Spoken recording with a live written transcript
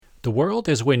The world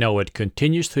as we know it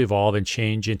continues to evolve and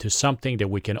change into something that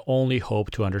we can only hope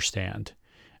to understand.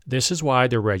 This is why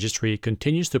the registry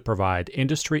continues to provide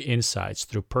industry insights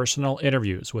through personal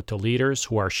interviews with the leaders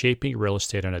who are shaping real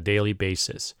estate on a daily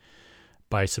basis.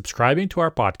 By subscribing to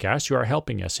our podcast, you are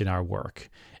helping us in our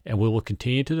work, and we will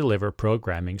continue to deliver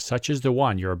programming such as the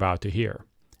one you're about to hear.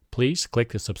 Please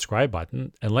click the subscribe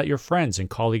button and let your friends and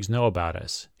colleagues know about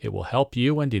us. It will help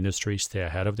you and the industry stay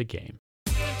ahead of the game.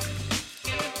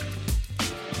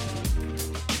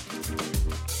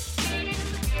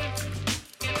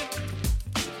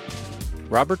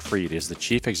 Robert Freed is the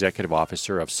Chief Executive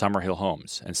Officer of Summerhill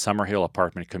Homes and Summerhill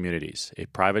Apartment Communities, a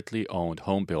privately owned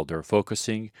home builder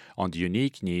focusing on the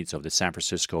unique needs of the San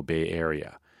Francisco Bay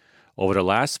Area. Over the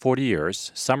last 40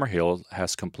 years, Summerhill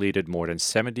has completed more than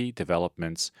 70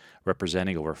 developments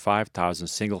representing over 5,000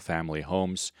 single-family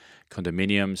homes,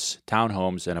 condominiums,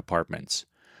 townhomes, and apartments.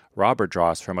 Robert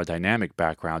draws from a dynamic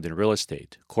background in real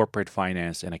estate, corporate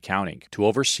finance, and accounting to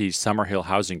oversee Summerhill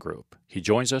Housing Group. He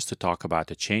joins us to talk about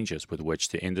the changes with which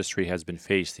the industry has been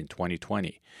faced in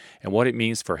 2020 and what it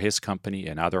means for his company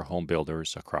and other home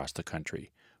builders across the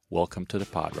country. Welcome to the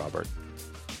pod, Robert.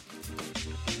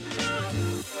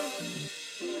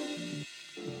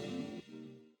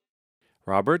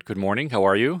 Robert, good morning. How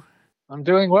are you? I'm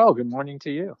doing well. Good morning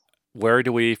to you. Where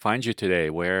do we find you today?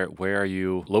 Where are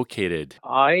you located?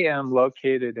 I am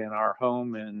located in our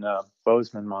home in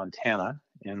Bozeman, Montana,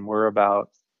 and we're about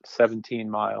 17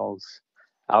 miles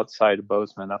outside of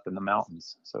Bozeman up in the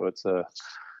mountains. So it's a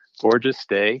gorgeous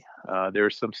day.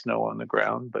 There's some snow on the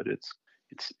ground, but it's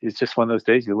just one of those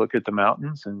days you look at the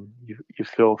mountains and you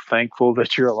feel thankful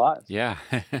that you're alive. Yeah,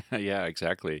 yeah,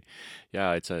 exactly.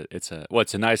 Yeah, it's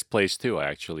a nice place too. I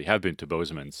actually have been to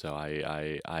Bozeman, so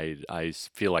I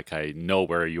feel like I know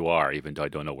where you are, even though I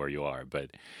don't know where you are.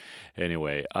 But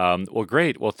anyway, well,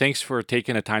 great. Well, thanks for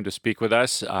taking the time to speak with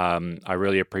us. I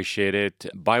really appreciate it.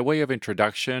 By way of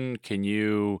introduction, can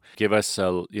you give us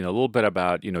a little bit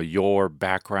about your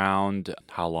background,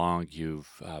 how long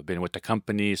you've been with the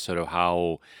company, sort of how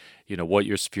what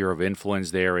your sphere of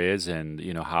influence there is, and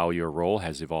how your role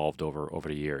has evolved over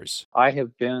the years. I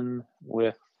have been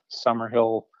with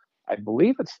Summerhill, I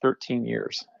believe it's 13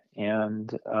 years.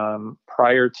 And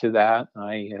prior to that,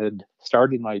 I had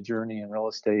started my journey in real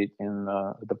estate in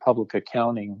the public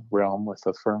accounting realm with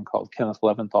a firm called Kenneth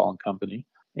Leventhal and Company.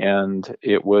 And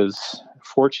it was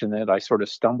fortunate. I sort of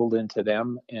stumbled into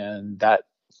them, and that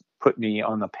put me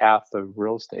on the path of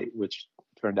real estate, which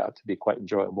turned out to be quite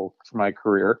enjoyable for my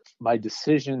career. My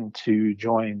decision to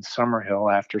join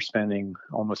Summerhill after spending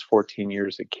almost 14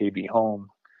 years at KB Home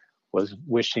was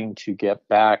wishing to get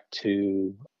back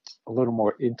to a little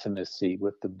more intimacy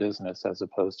with the business as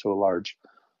opposed to a large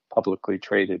publicly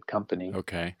traded company.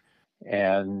 Okay.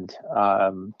 And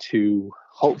to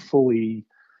hopefully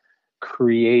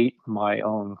create my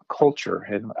own culture.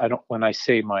 And when I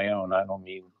say my own, I don't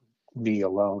mean me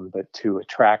alone, but to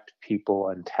attract people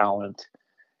and talent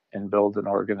and build an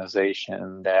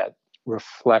organization that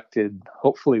reflected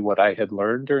hopefully what I had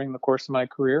learned during the course of my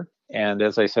career. And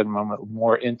as I said,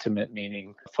 more intimate,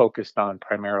 meaning focused on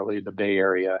primarily the Bay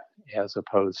Area as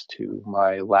opposed to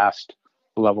my last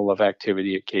level of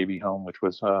activity at KB Home, which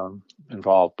was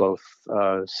involved both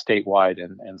statewide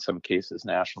and in some cases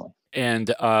nationally.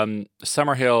 And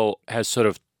Summerhill has sort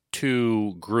of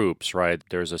two groups, right?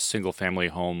 There's a single family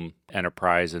home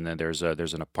enterprise, and then there's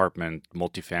an apartment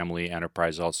multifamily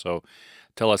enterprise also.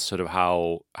 Tell us sort of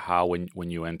how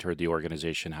when you entered the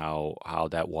organization, how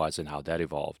that was and how that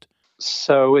evolved.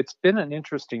 So it's been an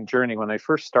interesting journey. When I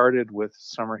first started with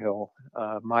Summerhill,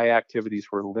 my activities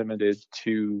were limited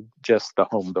to just the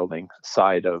home building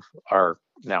side of our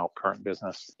now current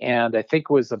business. And I think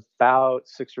it was about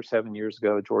 6 or 7 years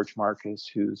ago, George Marcus,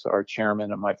 who's our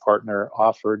chairman and my partner,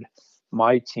 offered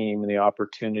my team the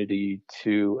opportunity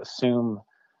to assume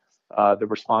the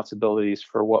responsibilities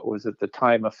for what was at the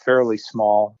time a fairly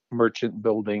small merchant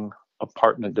building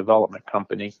apartment development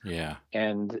company. Yeah.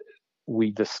 And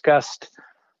we discussed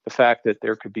the fact that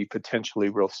there could be potentially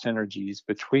real synergies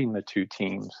between the two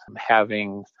teams,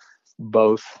 having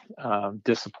both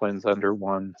disciplines under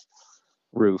one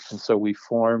roof. And so we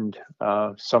formed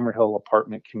Summerhill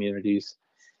Apartment Communities,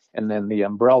 and then the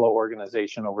umbrella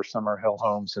organization over Summerhill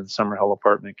Homes and Summerhill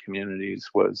Apartment Communities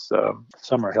was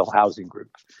Summerhill Housing Group.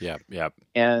 Yeah.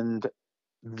 And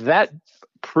That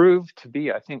proved to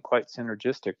be, I think, quite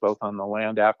synergistic, both on the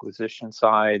land acquisition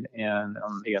side and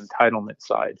on the entitlement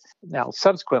side. Now,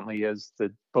 subsequently, as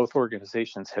both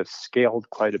organizations have scaled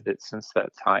quite a bit since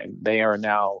that time, they are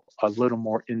now a little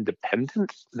more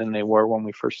independent than they were when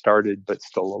we first started, but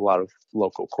still a lot of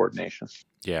local coordination.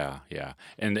 Yeah, yeah,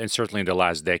 and certainly in the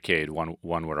last decade, one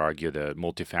would argue the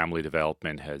multifamily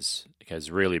development has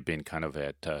really been kind of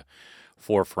at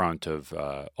forefront of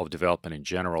development in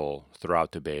general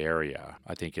throughout the Bay Area.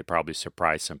 I think it probably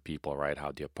surprised some people, right?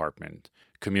 How the apartment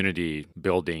community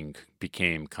building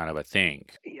became kind of a thing.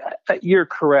 Yeah, you're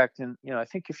correct. And, I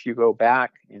think if you go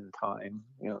back in time,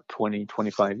 20,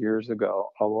 25 years ago,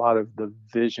 a lot of the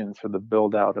vision for the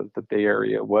build out of the Bay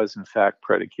Area was in fact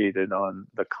predicated on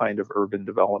the kind of urban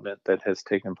development that has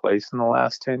taken place in the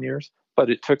last 10 years.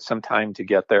 But it took some time to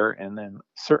get there. And then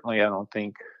certainly I don't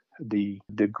think the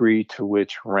degree to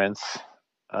which rents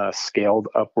scaled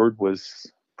upward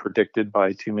was predicted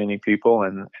by too many people.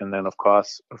 And then, of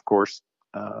course,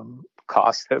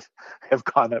 costs have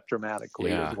gone up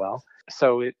dramatically as well.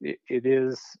 So it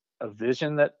is a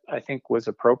vision that I think was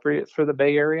appropriate for the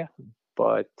Bay Area,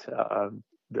 but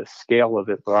the scale of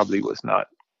it probably was not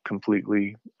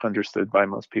completely understood by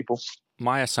most people.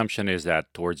 My assumption is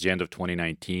that towards the end of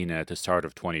 2019, at the start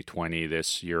of 2020,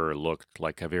 this year looked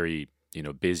like a very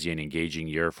busy and engaging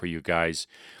year for you guys.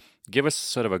 Give us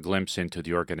sort of a glimpse into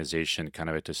the organization kind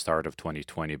of at the start of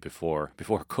 2020 before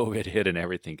COVID hit and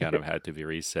everything kind of had to be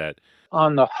reset.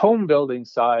 On the home building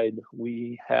side,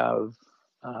 we have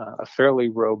a fairly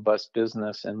robust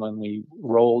business. And when we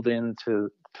rolled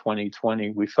into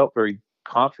 2020, we felt very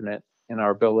confident in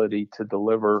our ability to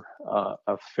deliver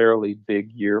a fairly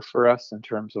big year for us in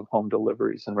terms of home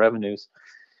deliveries and revenues,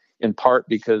 in part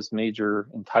because major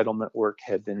entitlement work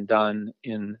had been done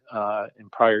in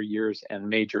prior years and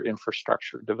major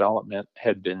infrastructure development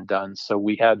had been done. So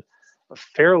we had a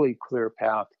fairly clear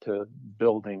path to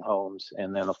building homes.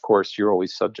 And then, of course, you're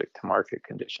always subject to market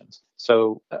conditions.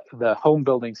 So the home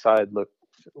building side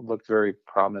looked very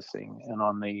promising. And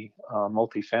on the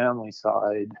multifamily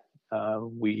side,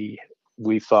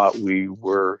 we thought we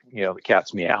were, the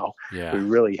cat's meow. Yeah. We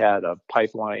really had a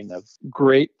pipeline of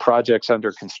great projects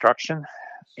under construction.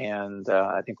 And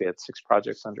I think we had 6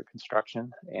 projects under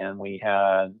construction. And we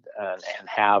had and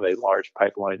have a large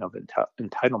pipeline of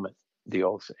entitlement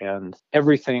deals. And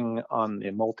everything on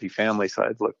the multifamily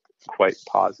side looked quite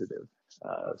positive.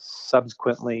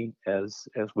 Subsequently, as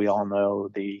we all know,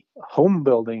 the home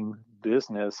building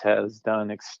business has done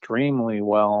extremely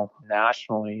well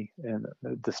nationally, and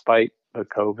despite the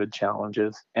COVID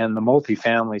challenges. And the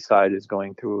multifamily side is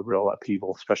going through a real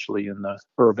upheaval, especially in the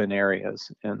urban areas.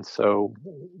 And so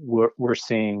we're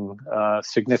seeing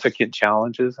significant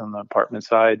challenges on the apartment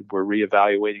side. We're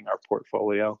reevaluating our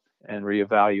portfolio and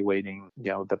reevaluating,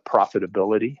 the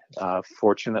profitability.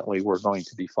 Fortunately, we're going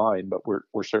to be fine, but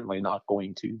we're certainly not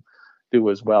going to do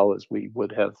as well as we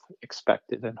would have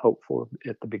expected and hoped for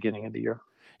at the beginning of the year.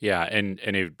 Yeah, and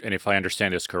if I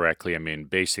understand this correctly, I mean,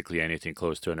 basically anything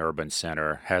close to an urban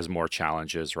center has more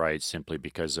challenges, right? Simply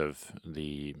because of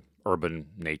the urban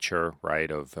nature, right,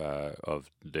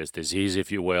 of this disease,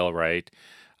 if you will, right?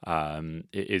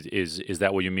 Is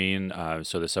that what you mean?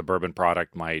 So the suburban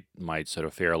product might sort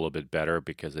of fare a little bit better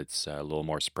because it's a little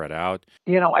more spread out?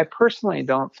 I personally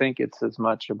don't think it's as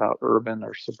much about urban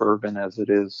or suburban as it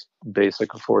is basic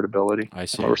affordability. I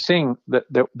see. And we're seeing that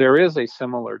there is a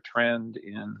similar trend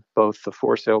in both the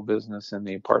for sale business and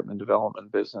the apartment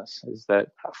development business, is that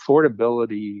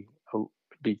affordability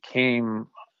became,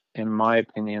 in my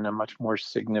opinion, a much more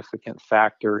significant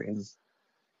factor in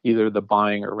either the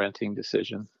buying or renting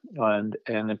decision. And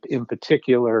in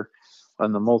particular,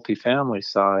 on the multifamily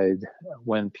side,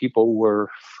 when people were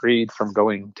freed from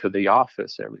going to the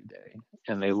office every day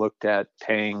and they looked at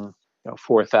paying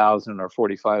 $4,000 or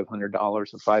 $4,500 or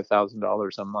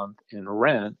 $5,000 a month in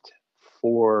rent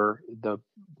for the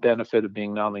benefit of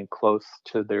being not only close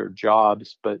to their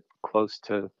jobs, but close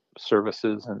to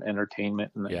services and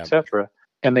entertainment and et cetera.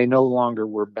 And they no longer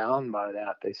were bound by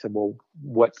that. They said, well,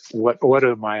 what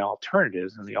are my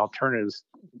alternatives? And the alternatives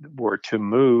were to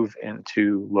move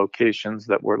into locations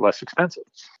that were less expensive,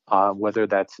 whether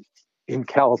that's in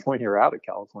California or out of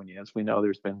California. As we know,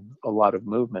 there's been a lot of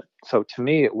movement. So to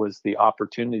me, it was the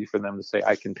opportunity for them to say,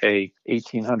 I can pay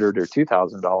 $1,800 or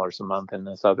 $2,000 a month in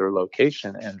this other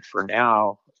location. And for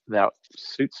now, that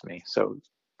suits me. So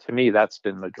to me, that's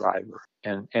been the driver.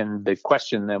 And the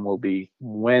question then will be,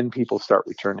 when people start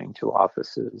returning to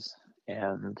offices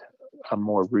and a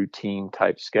more routine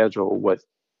type schedule,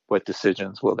 what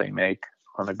decisions will they make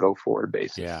on a go forward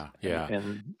basis? Yeah.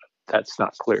 And that's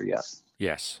not clear yet.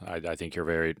 Yes, I think you're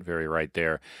very, very right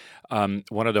there.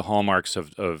 One of the hallmarks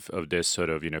of this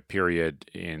sort of period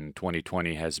in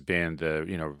 2020 has been the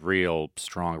real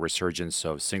strong resurgence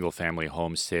of single family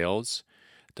home sales.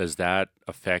 Does that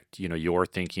affect your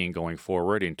thinking going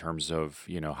forward in terms of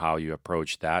how you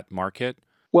approach that market?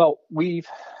 Well, we've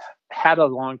had a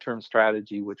long-term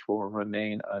strategy which will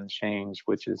remain unchanged,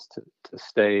 which is to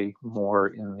stay more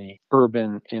in the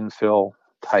urban infill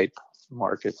type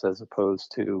markets as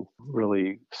opposed to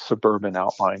really suburban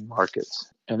outlying markets.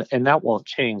 And that won't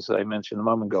change, as I mentioned a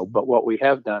moment ago. But what we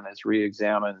have done is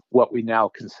re-examine what we now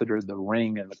consider the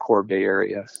ring in the core Bay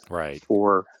Area Right.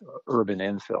 for urban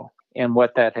infill. And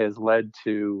what that has led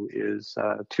to is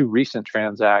two recent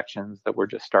transactions that we're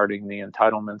just starting the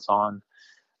entitlements on,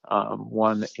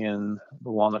 one in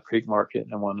the Walnut Creek market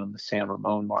and one in the San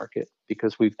Ramon market,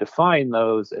 because we've defined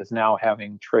those as now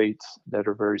having traits that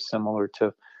are very similar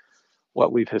to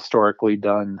what we've historically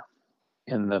done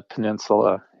in the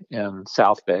Peninsula and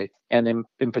South Bay. And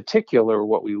in particular,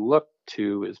 what we look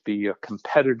to is be a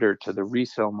competitor to the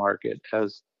resale market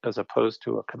as opposed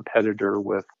to a competitor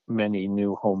with many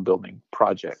new home building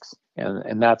projects.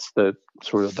 And that's the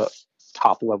sort of the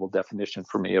top level definition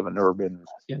for me of an urban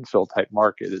infill type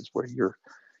market, is where you're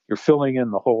filling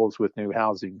in the holes with new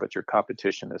housing, but your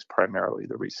competition is primarily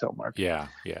the resale market. Yeah,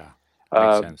 yeah.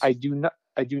 Makes sense.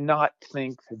 I do not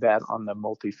think that on the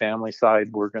multifamily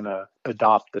side we're going to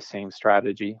adopt the same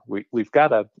strategy. We've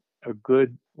got a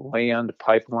good land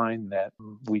pipeline that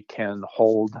we can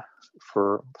hold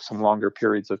for some longer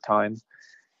periods of time.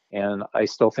 And I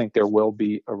still think there will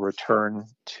be a return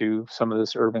to some of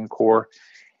this urban core.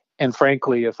 And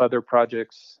frankly, if other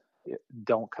projects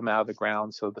don't come out of the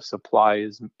ground, so the supply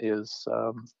is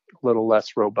a little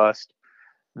less robust,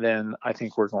 then I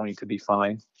think we're going to be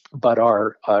fine. But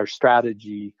our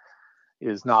strategy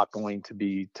is not going to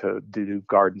be to do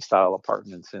garden style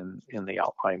apartments in the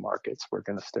outlying markets. We're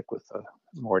going to stick with a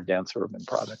more dense urban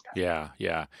product. Yeah,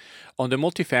 yeah. On the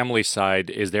multifamily side,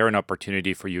 is there an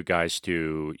opportunity for you guys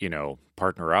to,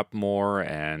 partner up more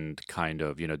and kind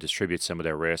of, distribute some of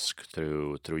their risk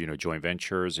through, joint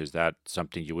ventures? Is that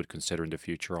something you would consider in the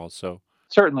future also?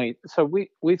 Certainly. So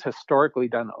we've historically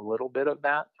done a little bit of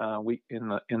that. We in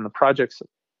the projects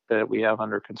that we have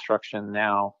under construction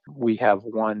now, we have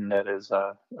one that is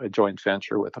a joint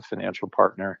venture with a financial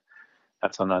partner.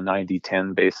 That's on a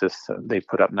 90-10 basis. They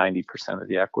put up 90% of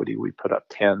the equity. We put up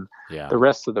 10. Yeah. The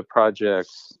rest of the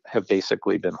projects have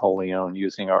basically been wholly owned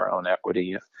using our own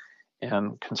equity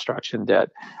and construction debt.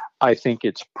 I think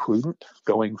it's prudent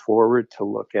going forward to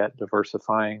look at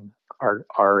diversifying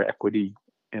our equity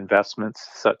investments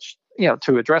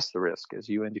to address the risk, as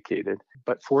you indicated.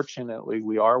 But fortunately,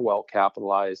 we are well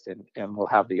capitalized and we'll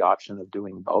have the option of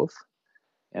doing both.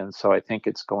 And so I think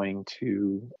it's going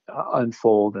to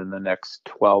unfold in the next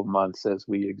 12 months as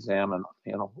we examine,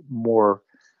 more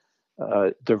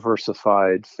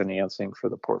diversified financing for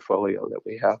the portfolio that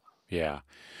we have. Yeah.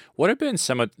 What have been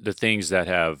some of the things that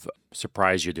have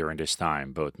surprised you during this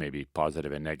time, both maybe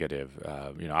positive and negative,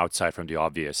 outside from the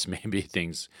obvious, maybe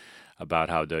things about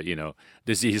how the,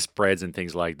 disease spreads and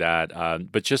things like that,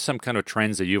 but just some kind of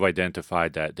trends that you've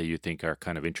identified that you think are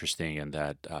kind of interesting and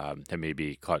that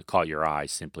maybe caught your eye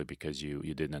simply because you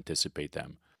didn't anticipate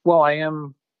them? Well, I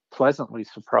am pleasantly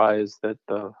surprised that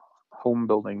the home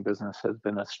building business has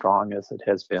been as strong as it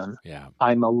has been. Yeah.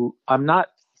 I'm not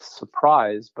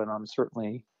surprised, but I'm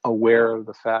certainly aware of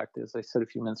the fact, as I said a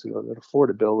few minutes ago, that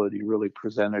affordability really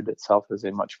presented itself as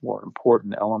a much more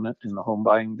important element in the home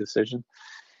buying decision.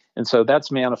 And so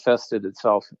that's manifested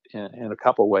itself in a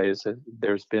couple ways.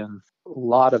 There's been a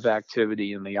lot of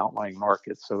activity in the outlying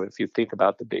markets. So if you think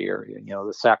about the Bay Area,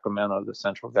 the Sacramento, the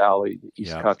Central Valley, the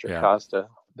East Contra Costa,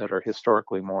 that are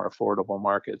historically more affordable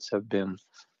markets, have been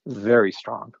very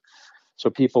strong. So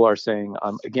people are saying,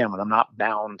 again, when I'm not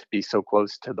bound to be so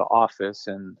close to the office,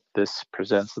 and this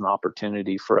presents an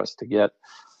opportunity for us to get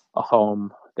a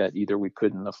home that either we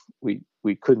couldn't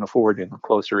afford and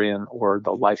closer in, or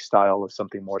the lifestyle of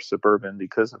something more suburban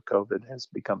because of COVID has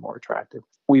become more attractive.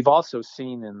 We've also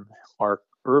seen in our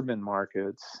urban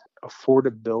markets,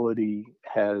 affordability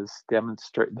has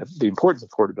demonstrated, the importance of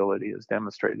affordability has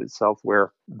demonstrated itself,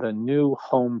 where the new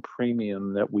home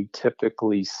premium that we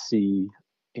typically see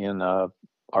in our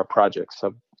projects.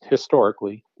 So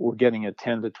historically, we're getting a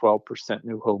 10 to 12%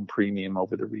 new home premium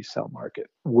over the resale market.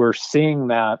 We're seeing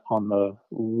that on the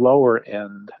lower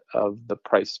end of the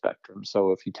price spectrum.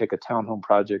 So if you take a townhome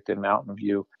project in Mountain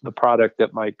View, the product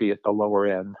that might be at the lower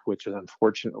end, which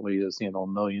unfortunately is,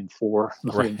 $1.4 million, $1.5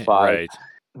 million,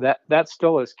 Right. that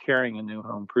still is carrying a new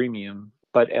home premium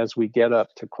But as we get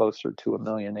up to closer to $1.8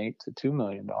 million to $2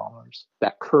 million,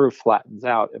 that curve flattens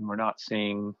out, and we're not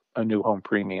seeing a new home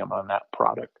premium on that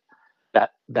product,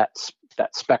 that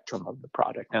spectrum of the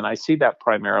product. And I see that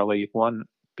primarily, one,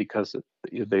 because of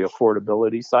the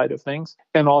affordability side of things.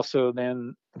 And also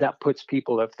then that puts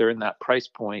people, if they're in that price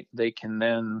point, they can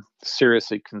then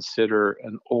seriously consider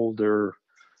an older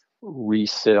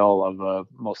resale of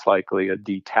most likely a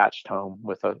detached home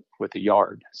with a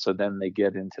yard. So then they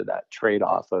get into that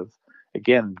trade-off of,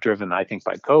 again, driven, I think,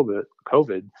 by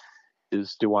COVID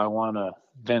is, do I want to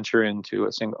venture into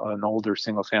an older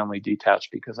single family detached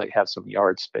because I have some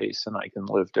yard space and I can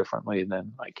live differently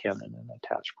than I can in an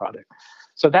attached product.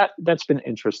 So that's been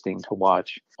interesting to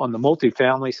watch. On the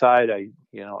multifamily side, I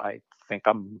think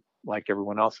I'm, like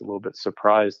everyone else, a little bit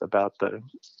surprised about the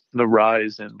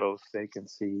rise in both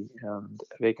vacancies and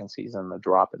the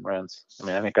drop in rents. I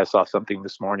mean, I think I saw something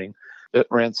this morning that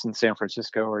rents in San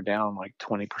Francisco are down like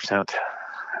 20%,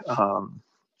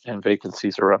 and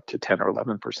vacancies are up to 10 or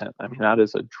 11%. I mean, that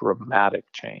is a dramatic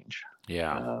change.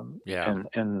 Yeah.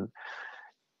 And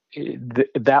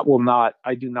that will not,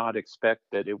 I do not expect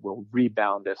that it will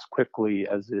rebound as quickly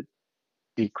as it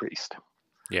decreased.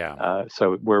 Yeah.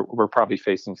 So we're probably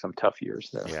facing some tough years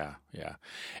there. Yeah.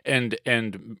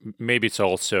 And maybe it's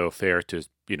also fair to,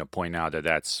 point out that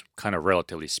that's kind of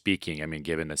relatively speaking. I mean,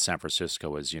 given that San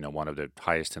Francisco is, one of the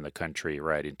highest in the country,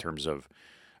 right, in terms of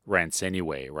rents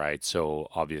anyway, right? So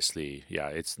obviously, yeah,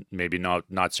 it's maybe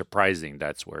not surprising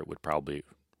that's where it would probably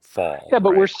fall. Yeah,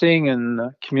 but right? we're seeing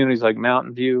in communities like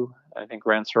Mountain View, I think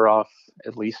rents are off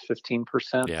at least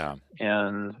 15%. Yeah.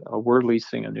 And we're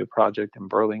leasing a new project in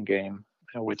Burlingame,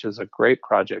 which is a great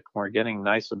project. We're getting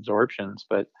nice absorptions,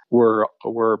 but we're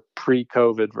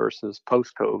pre-COVID versus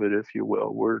post-COVID, if you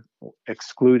will. We're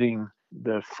excluding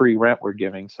the free rent we're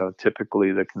giving. So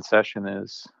typically the concession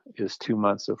is 2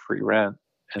 months of free rent.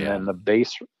 And then the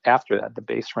base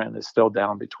rent is still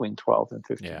down between 12 and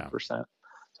 15%. Yeah.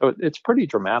 So it's pretty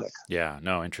dramatic. Yeah,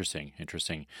 no, interesting.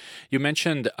 You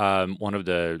mentioned one of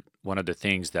the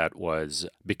things that was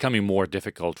becoming more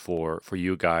difficult for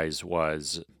you guys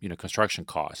was construction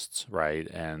costs, right?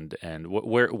 And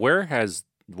where has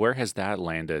that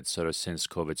landed sort of since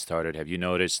COVID started? Have you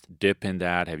noticed dip in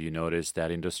that? Have you noticed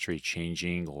that industry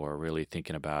changing or really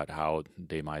thinking about how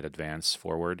they might advance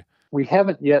forward? We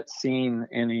haven't yet seen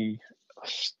any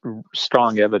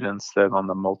strong evidence that on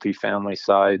the multifamily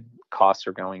side, costs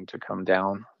are going to come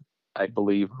down. I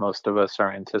believe most of us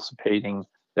are anticipating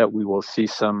that we will see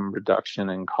some reduction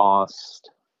in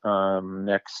cost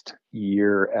next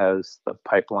year as the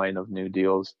pipeline of new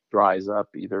deals dries up,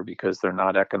 either because they're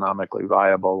not economically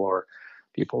viable or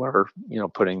people are,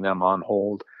 putting them on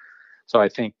hold. So I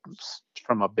think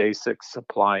from a basic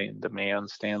supply and demand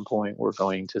standpoint, we're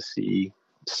going to see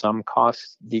some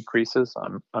cost decreases.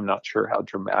 I'm not sure how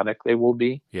dramatic they will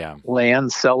be. Yeah.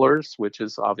 Land sellers, which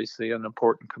is obviously an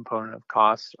important component of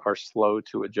costs, are slow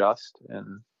to adjust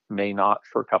and may not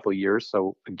for a couple of years.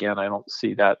 So again, I don't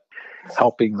see that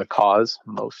helping the cause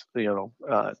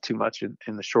too much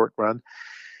in the short run.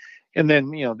 And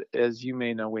then, as you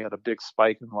may know, we had a big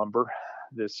spike in lumber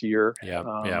this year.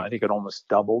 I think it almost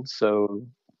doubled. So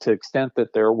to the extent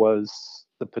that there was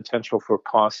the potential for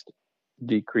cost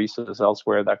decreases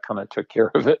elsewhere, that kind of took care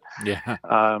of it. Yeah.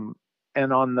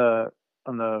 And on the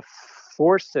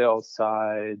for sale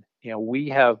side, we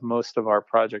have most of our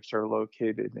projects are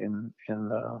located in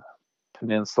the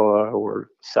Peninsula or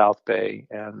South Bay,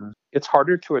 and it's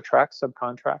harder to attract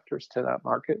subcontractors to that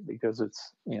market because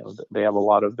it's they have a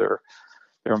lot of their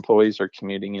employees are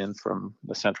commuting in from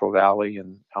the Central Valley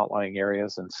and outlying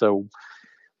areas, and so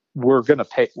we're going to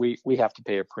pay. We have to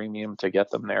pay a premium to get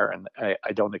them there, and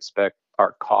I don't expect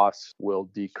our costs will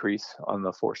decrease on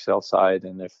the for sale side.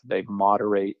 And if they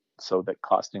moderate so that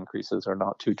cost increases are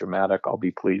not too dramatic, I'll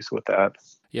be pleased with that.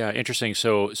 Yeah, interesting.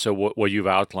 So what you've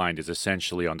outlined is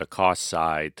essentially on the cost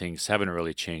side, things haven't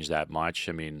really changed that much.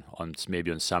 I mean,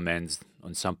 maybe on some ends,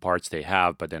 on some parts they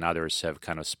have, but then others have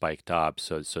kind of spiked up.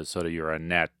 So sort of you're a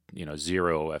net,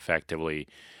 zero effectively.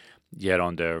 Yet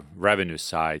on the revenue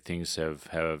side, things have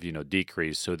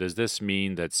decreased. So does this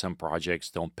mean that some projects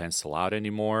don't pencil out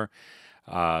anymore?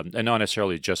 And not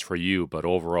necessarily just for you, but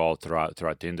overall throughout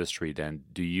the industry, then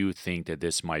do you think that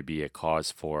this might be a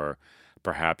cause for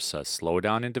perhaps a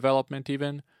slowdown in development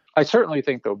even? I certainly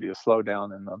think there'll be a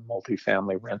slowdown in the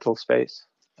multifamily rental space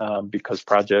because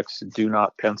projects do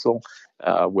not pencil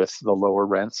with the lower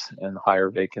rents, and higher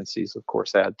vacancies, of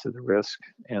course, add to the risk.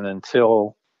 And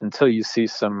until you see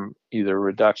some either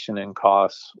reduction in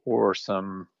costs or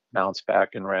some bounce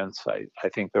back in rents, I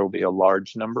think there will be a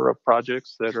large number of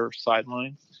projects that are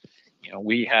sidelined.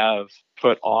 We have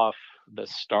put off the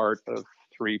start of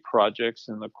 3 projects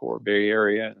in the core Bay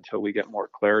Area until we get more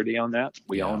clarity on that.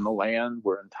 We own the land,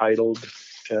 we're entitled.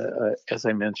 As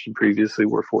I mentioned previously,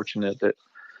 we're fortunate that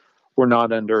we're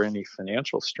not under any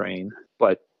financial strain,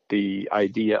 but the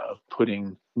idea of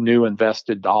putting new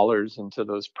invested dollars into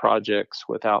those projects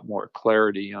without more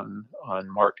clarity on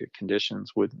market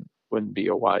conditions wouldn't be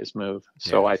a wise move.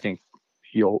 So I think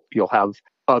you'll have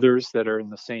others that are in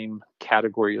the same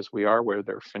category as we are, where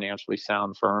they're financially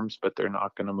sound firms, but they're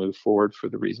not going to move forward for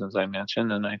the reasons I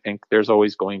mentioned. And I think there's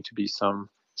always going to be some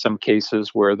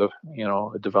cases where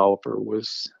a developer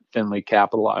was thinly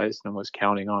capitalized and was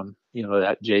counting on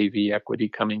that JV equity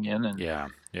coming in, and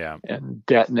and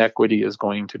debt and equity is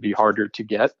going to be harder to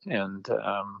get, and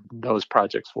those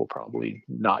projects will probably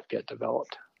not get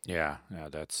developed. Yeah,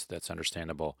 that's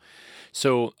understandable.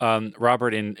 So,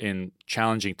 Robert, in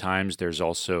challenging times, there's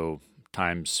also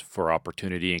times for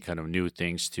opportunity and kind of new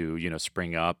things to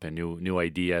spring up, and new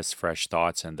ideas, fresh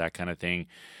thoughts, and that kind of thing.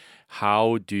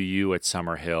 How do you at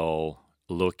Summerhill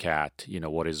look at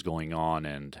what is going on,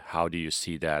 and how do you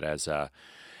see that as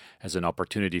an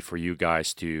opportunity for you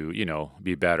guys to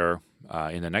be better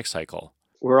in the next cycle?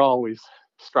 We're always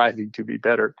striving to be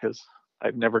better because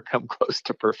I've never come close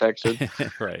to perfection.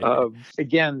 Right.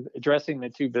 Again, addressing the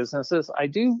 2 businesses, I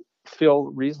do feel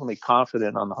reasonably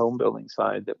confident on the home building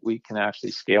side that we can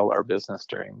actually scale our business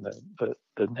during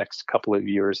the next couple of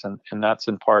years. And that's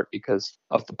in part because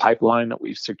of the pipeline that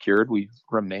we've secured. We've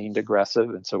remained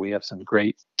aggressive. And so we have some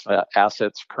great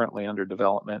assets currently under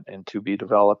development and to be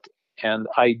developed. And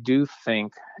I do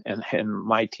think, and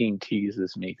my team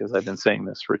teases me because I've been saying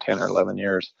this for 10 or 11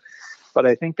 years, but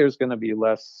I think there's going to be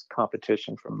less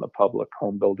competition from the public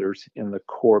home builders in the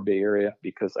core Bay Area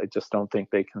because I just don't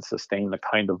think they can sustain the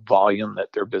kind of volume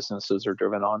that their businesses are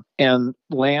driven on. And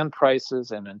land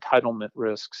prices and entitlement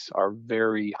risks are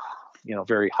very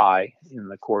high in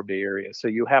the core Bay Area. So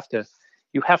you have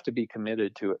to be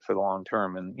committed to it for the long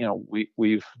term. And,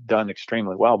 we've done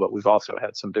extremely well, but we've also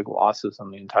had some big losses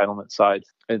on the entitlement side.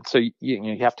 And so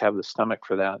you have to have the stomach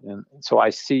for that. And so I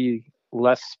see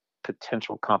less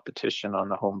potential competition on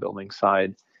the home building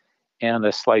side and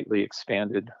a slightly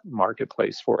expanded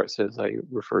marketplace for us, as I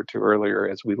referred to earlier,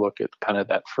 as we look at kind of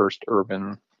that first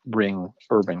urban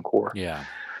core. Yeah.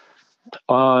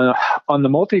 On the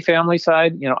multifamily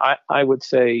side, I would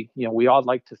say, we all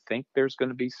like to think there's going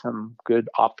to be some good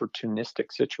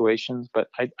opportunistic situations, but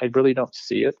I really don't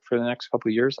see it for the next couple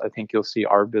of years. I think you'll see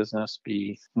our business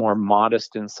be more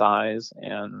modest in size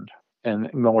and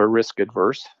more risk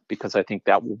adverse, because I think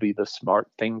that will be the smart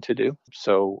thing to do.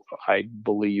 So I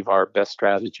believe our best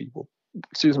strategy will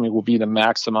be to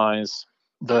maximize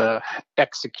the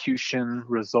execution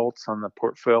results on the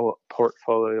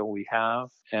portfolio we have.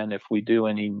 And if we do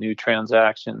any new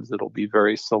transactions, it'll be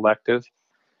very selective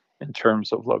in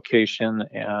terms of location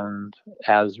and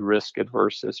as risk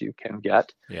adverse as you can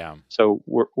get. Yeah. So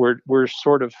we're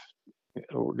sort of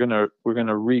we're gonna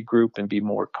regroup and be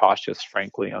more cautious,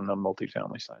 frankly, on the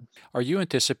multifamily side. Are you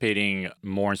anticipating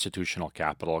more institutional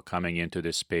capital coming into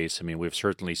this space? I mean, we've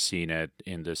certainly seen it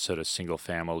in the sort of single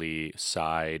family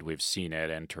side. We've seen it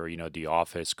enter, the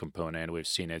office component. We've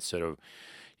seen it sort of,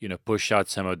 push out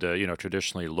some of the,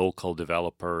 traditionally local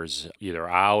developers either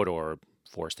out or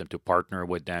force them to partner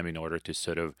with them in order to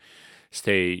sort of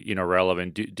stay,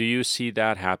 relevant. Do you see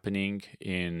that happening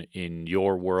in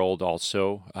your world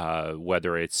also,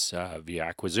 whether it's via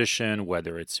acquisition,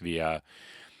 whether it's via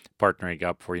partnering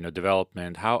up for,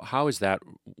 development? How is that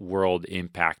world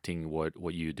impacting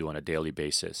what you do on a daily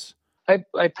basis?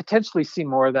 I potentially see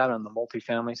more of that on the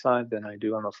multifamily side than I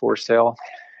do on the for sale.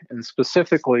 And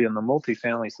specifically in the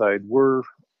multifamily side, we're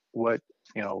what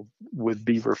would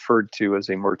be referred to as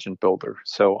a merchant builder.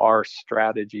 So our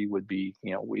strategy would be,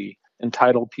 we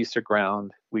entitle piece of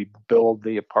ground, we build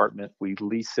the apartment, we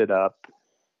lease it up,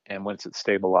 and once it's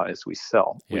stabilized, we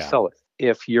sell. Yeah. We sell it.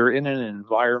 If you're in an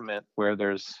environment where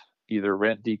there's either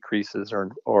rent decreases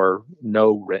or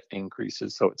no rent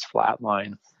increases, so it's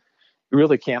flatline, you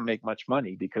really can't make much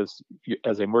money because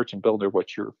as a merchant builder,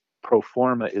 what your pro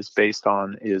forma is based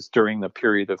on is during the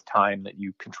period of time that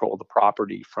you control the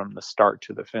property from the start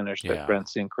to the finish, that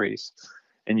rents increase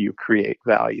and you create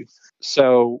value.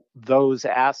 So those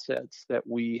assets that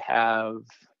we have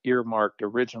earmarked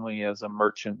originally as a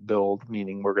merchant build,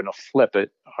 meaning we're going to flip it,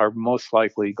 are most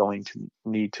likely going to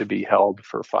need to be held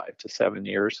for 5 to 7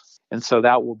 years. And so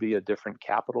that will be a different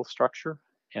capital structure.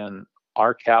 And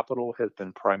our capital has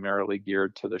been primarily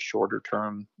geared to the shorter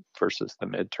term versus the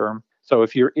midterm. So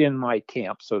if you're in my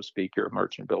camp, so to speak, you're a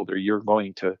merchant builder, you're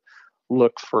going to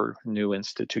look for new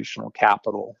institutional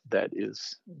capital that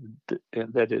is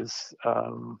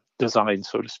designed,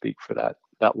 so to speak, for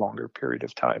that longer period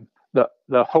of time.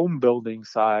 The home building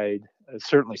side,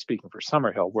 certainly speaking for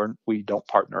Summerhill, we don't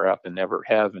partner up and never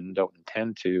have and don't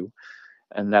intend to.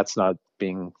 And that's not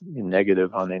being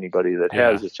negative on anybody that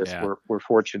has. It's just we're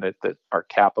fortunate that our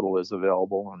capital is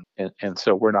available, and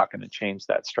so we're not going to change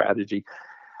that strategy.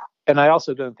 And I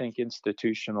also don't think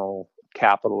institutional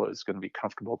capital is going to be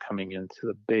comfortable coming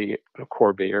into the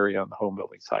core Bay Area on the home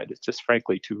building side. It's just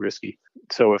frankly too risky.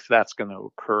 So if that's going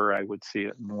to occur, I would see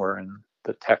it more in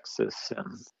the Texas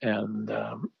and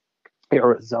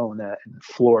Arizona and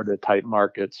Florida type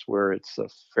markets where it's a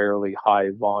fairly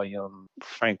high volume,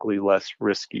 frankly less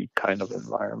risky kind of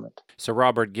environment. So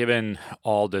Robert, given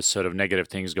all the sort of negative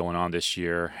things going on this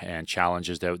year and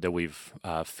challenges that we've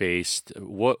faced,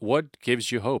 what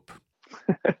gives you hope?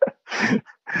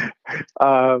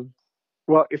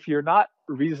 Well, if you're not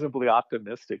reasonably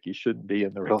optimistic, you shouldn't be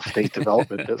in the real estate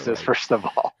development business, first of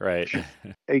all. Right.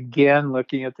 Again,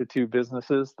 looking at the two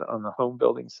businesses on the home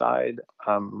building side,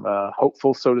 I'm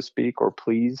hopeful, so to speak, or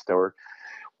pleased, or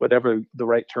whatever the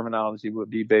right terminology would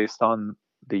be, based on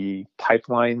the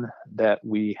pipeline that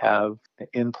we have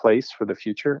in place for the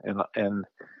future. And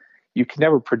you can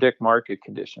never predict market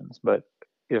conditions, but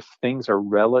if things are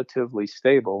relatively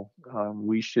stable,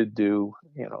 we should do,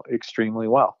 extremely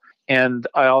well. And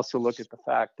I also look at the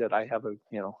fact that I have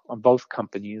on both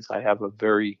companies, I have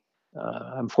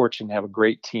I'm fortunate to have a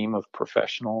great team of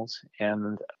professionals.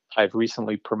 And I've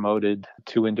recently promoted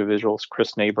two individuals,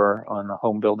 Chris Neighbor on the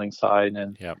home building side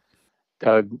and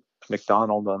Doug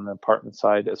McDonald on the apartment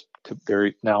side,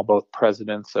 they're now both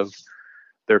presidents of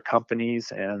their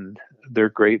companies, and they're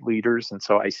great leaders. And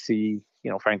so I see,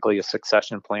 frankly, a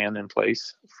succession plan in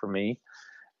place for me.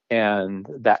 And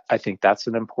that, I think that's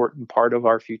an important part of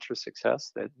our future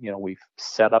success, that, we've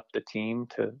set up the team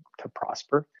to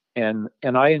prosper. And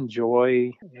I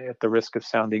enjoy, at the risk of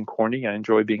sounding corny, I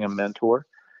enjoy being a mentor.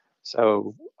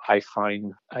 So I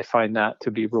find that to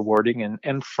be rewarding.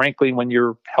 And frankly, when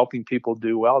you're helping people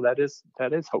do well, that is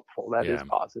hopeful. That is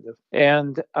positive.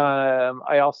 And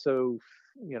I also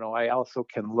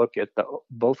can look at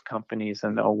both companies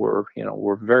and know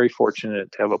we're very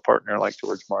fortunate to have a partner like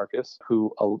George Marcus,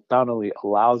 who not only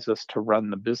allows us to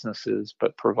run the businesses,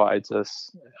 but provides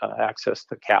us access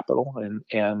to capital,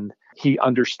 and he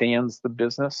understands the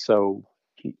business. So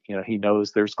he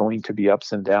knows there's going to be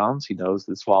ups and downs. He knows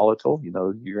it's volatile.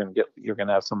 You're going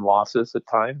to have some losses at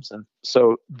times. And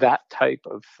so that type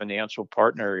of financial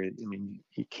partner,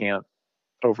 you can't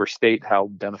overstate how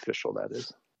beneficial that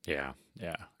is. Yeah.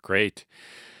 Great.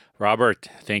 Robert,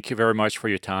 thank you very much for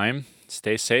your time.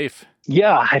 Stay safe.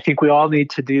 Yeah, I think we all need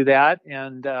to do that.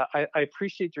 And I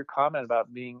appreciate your comment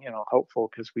about being, hopeful,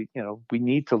 because we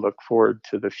need to look forward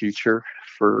to the future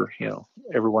for,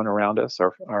 everyone around us,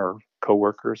 our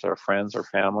coworkers, our friends, our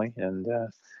family. And,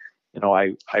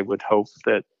 I would hope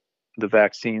that the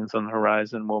vaccines on the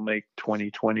horizon will make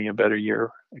 2021 a better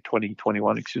year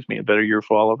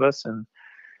for all of us. And,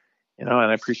 and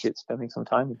I appreciate spending some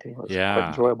time with you. It was quite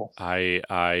enjoyable. I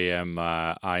am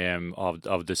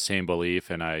of the same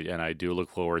belief, and I do look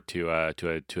forward to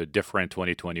a different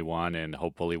 2021, and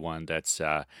hopefully one that's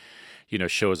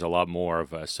shows a lot more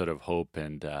of a sort of hope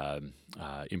and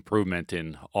improvement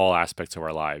in all aspects of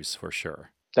our lives, for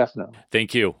sure. Definitely.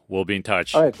 Thank you. We'll be in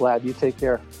touch. All right, Vlad. You take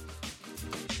care.